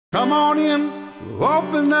Come on in,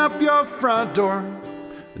 open up your front door.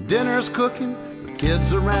 Dinner's cooking, the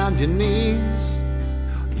kids around your knees.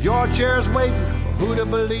 Your chair's waiting, who'd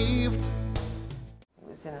have believed? It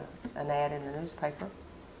was in an ad in the newspaper.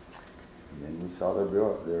 And then we saw their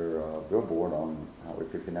billboard on Highway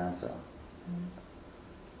 59 South. Mm-hmm.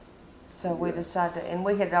 So we decided, and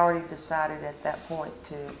we had already decided at that point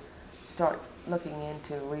to start looking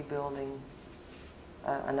into rebuilding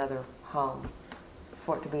another home,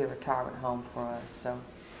 for it to be a retirement home for us. So,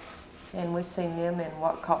 and we seen them, and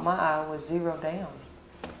what caught my eye was 0 down.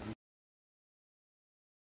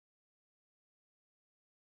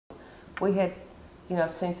 We had,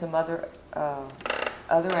 seen some other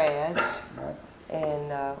ads, Right.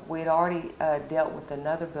 and we had already dealt with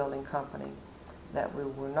another building company that we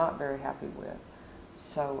were not very happy with.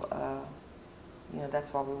 So,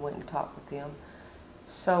 that's why we went and talked with them.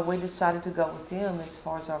 So we decided to go with them as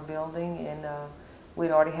far as our building, and we'd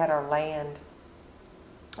already had our land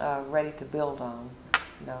ready to build on,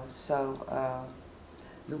 So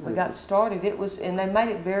we got started. It was, and they made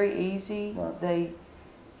it very easy. Right. They,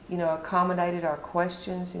 accommodated our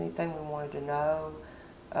questions, anything we wanted to know.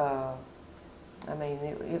 I mean,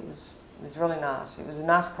 it was really nice. It was a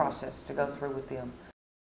nice process to go through with them.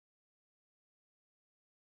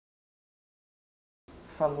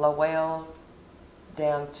 From Lowell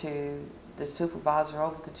down to the supervisor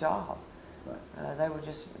over the job. Right.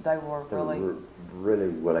 They were really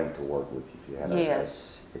willing to work with you if you had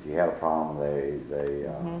if you had a problem. They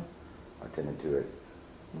attended to it.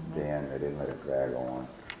 Then they didn't let it drag on.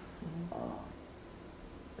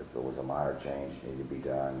 If there was a minor change needed to be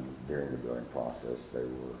done during the building process, they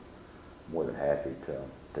were more than happy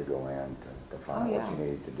to go in to find out what you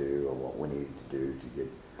needed to do or what we needed to do to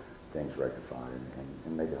get things rectified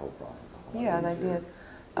and make the whole process a lot easier. They did.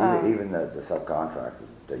 Even the subcontractors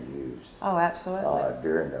they used. Oh, absolutely.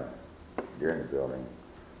 During the building,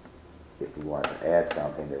 if we wanted to add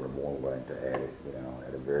something, they were more willing to add it,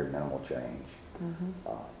 at a very minimal change.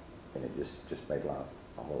 And it just made life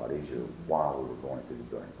a whole lot easier while we were going through the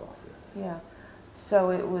building process. Yeah.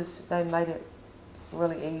 So they made it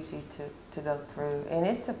really easy to go through. And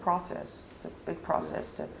it's a process. It's a big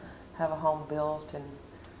process to have a home built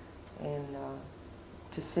and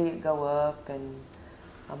to see it go up. And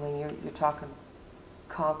I mean, you're talking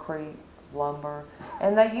concrete, lumber,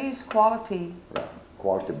 and they use quality. Right.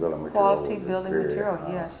 Quality building material. Quality building material,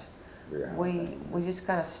 yes. We just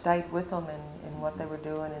kind of stayed with them in what they were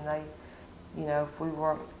doing, and they, if we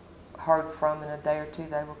weren't heard from in a day or two,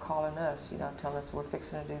 they were calling us, telling us we're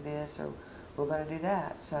fixing to do this or we're going to do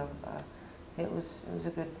that. So it was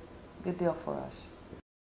a good deal for us.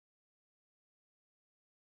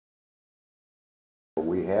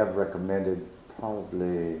 We have recommended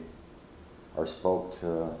probably or spoke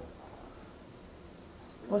to.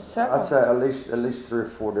 Well, several. I'd say at least 3 or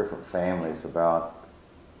 4 different families about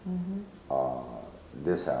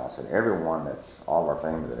this house, and everyone all of our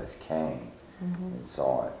family that has came and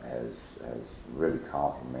saw it has really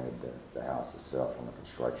complimented the house itself on the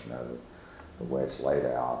construction of it, the way it's laid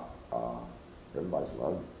out. Everybody's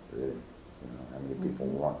loved it, really. How many people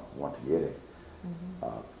want to get it?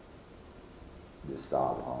 This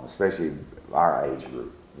style of home, especially our age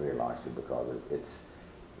group, really likes it because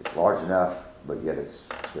it's large enough, but yet it's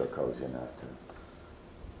still cozy enough to.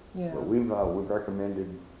 Yeah. But we've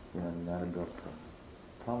recommended United-Bilt to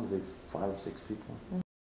probably 5 or 6 people.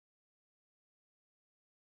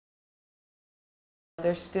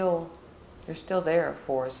 They're still there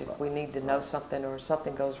for us if we need to know something or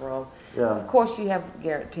something goes wrong. Yeah. Of course, you have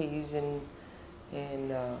guarantees and.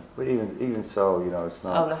 But even so, it's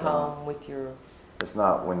not. On the home with your. It's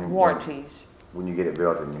not when you. Warranties. When you get it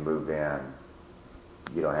built and you move in,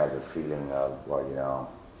 you don't have the feeling of,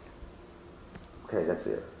 okay, that's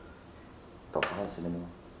it. Don't call us anymore.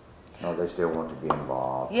 No, they still want to be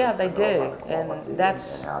involved. Yeah, they do, and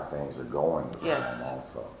that's and how things are going with them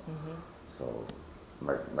also. So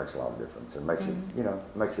it makes a lot of difference. It makes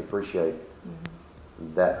makes you appreciate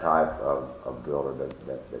that type of builder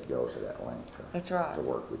that goes to that length. That's right. To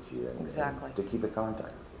work with you and to keep in contact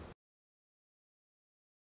with you.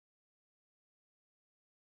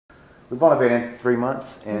 We've only been in 3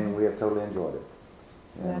 months, and we have totally enjoyed it.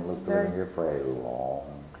 And looked in here for a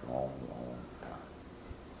long time.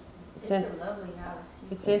 It's a lovely house.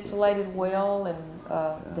 It's insulated well,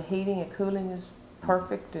 and the heating and cooling is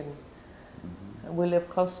perfect, and we live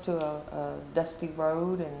close to a dusty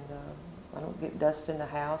road, and I don't get dust in the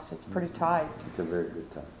house. It's pretty tight. It's a very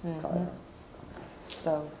good time.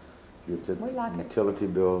 So we like it. Utility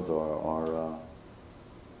bills are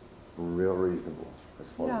real reasonable as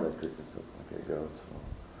far as electric and stuff like that goes.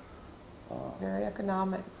 So, very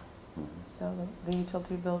economic. So the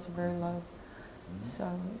utility bills are very low.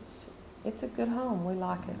 So it's a good home. We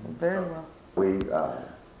like it very well. We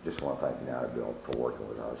just want to thank United-Bilt for working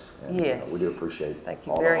with us. And, Yes. we do appreciate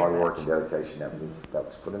all the very hard work much. and dedication that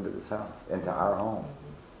was put into this house, into our home.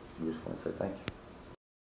 We just want to say thank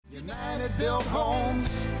you. United-Bilt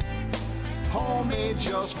homes, homemade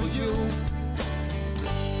just for you.